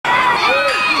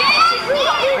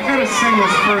sing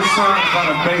this first song about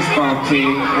a baseball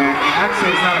team. And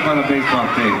actually, it's not about a baseball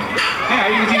team. Yeah,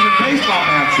 you can see the baseball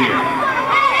bats here.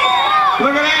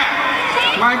 Look at that!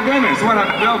 My goodness, what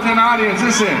a built-in audience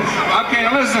this is. Okay,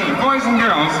 listen, boys and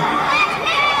girls.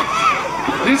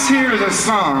 This here is a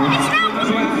song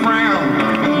with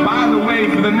Frown. By the way,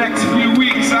 for the next few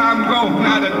weeks, I'm going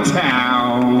out of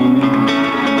town.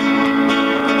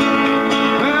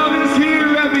 Well, this here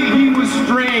Rebbe, he was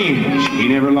strange. He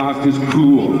never lost his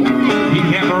cool. He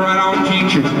kept right on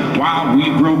teaching while we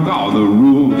broke all the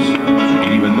rules.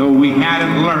 And even though we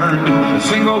hadn't learned a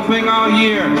single thing all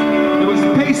year, it was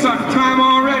Pesach time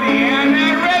already, and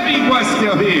that Rebbe was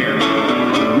still here.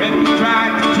 Rebbe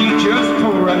tried to teach us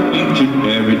Torah each and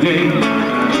every day.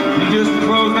 We just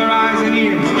closed our eyes and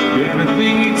ears to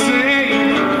everything he'd say.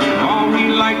 All we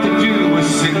liked to do was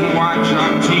sit and watch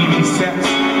on TV sets.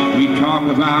 We talk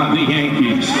about the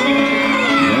Yankees,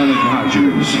 and the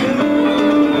Dodgers,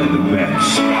 and the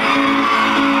Mets.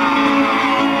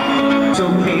 So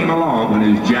came along with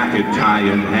his jacket, tie,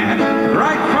 and hat.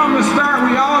 Right from the start,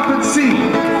 we all could see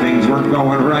things weren't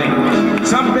going right.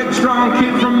 Some big, strong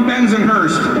kid from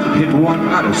Bensonhurst hit one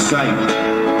out of sight.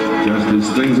 Just as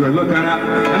things were looking up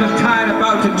and the tide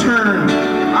about to turn,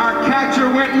 our catcher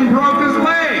went and broke his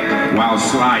leg while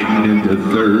sliding into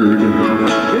third.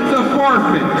 It's a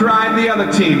forfeit, cried the other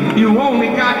team. You only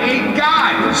got 8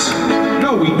 guys.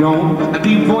 No, we don't, a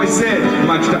deep voice said,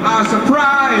 much to our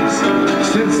surprise.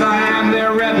 Since I am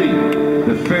their Rebbe,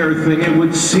 the fair thing it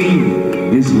would seem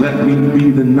is let me be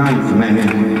the ninth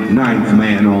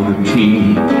man on the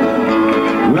team.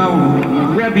 Well,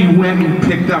 Rebbe went and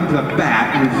picked up the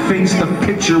bat and faced the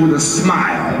pitcher with a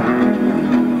smile.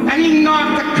 And he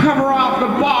knocked the cover off the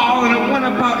ball and it went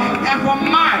about half a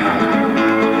mile.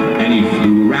 And he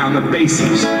flew around the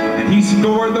bases and he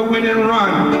scored the winning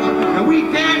run. And we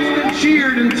danced and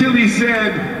cheered until he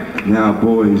said, "Now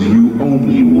boys, you owe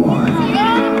me one."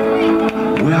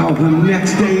 Well, the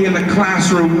next day in the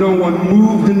classroom, no one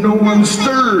moved and no one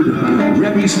stirred.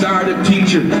 Rebbe started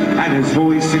teaching, and his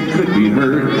voice, it could be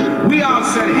heard. We all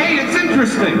said, hey, it's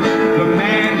interesting. The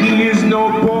man, he is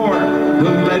no bore. The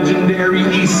legendary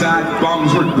Eastside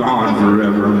bums were gone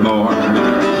forevermore.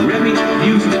 Rebbe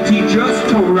used to teach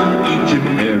us Torah each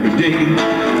and every day.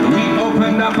 We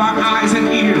opened up our eyes and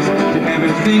ears to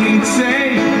everything he'd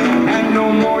say. And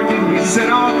no more did we sit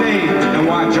all day and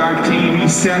watch our TV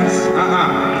sets.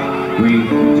 We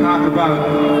talk about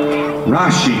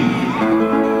Rashi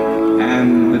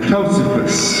and the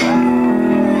Tosafos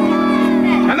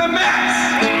and the Mets.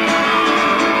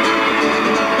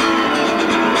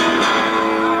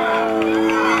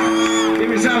 Give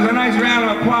yourselves a nice round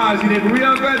of applause. You did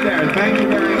real good there. Thank you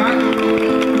very much.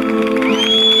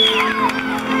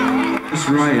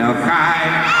 Yisrael Chai.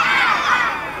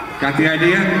 Got the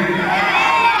idea?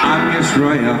 I'm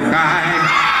Yisrael Chai.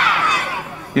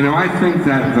 You know, I think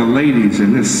that the ladies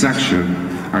in this section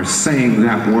are saying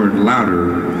that word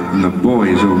louder than the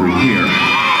boys over here.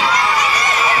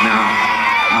 Now,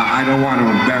 I don't want to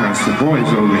embarrass the boys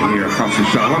over here across the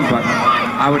show, but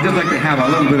I would just like to have a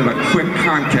little bit of a quick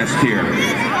contest here.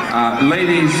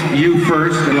 Ladies, you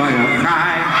first.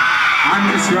 Chai. I'm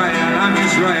Yisrael, I'm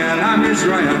Yisrael, I'm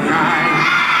Yisrael Chai.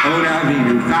 Oda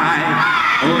Vinu Chai,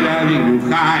 Oda Vinu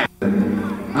Chai.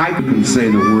 I can say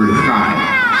the word Chai.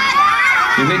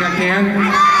 You think I can?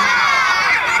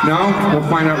 No? We'll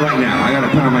find out right now. I gotta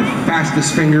put on my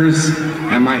fastest fingers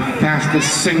and my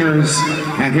fastest singers,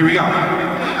 and here we go.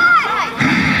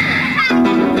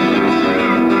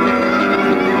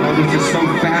 Oh, this is so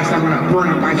fast, I'm gonna burn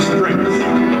up my strings.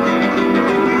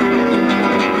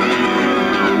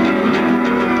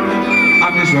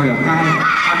 I'm Israel Chai,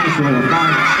 I'm Israel Chai,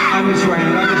 I'm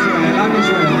Israel, I'm Israel, I'm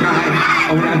Israel Chai.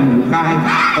 Oh, that new Chai,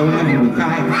 oh, that new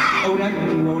Chai, oh, that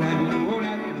new, oh, that new.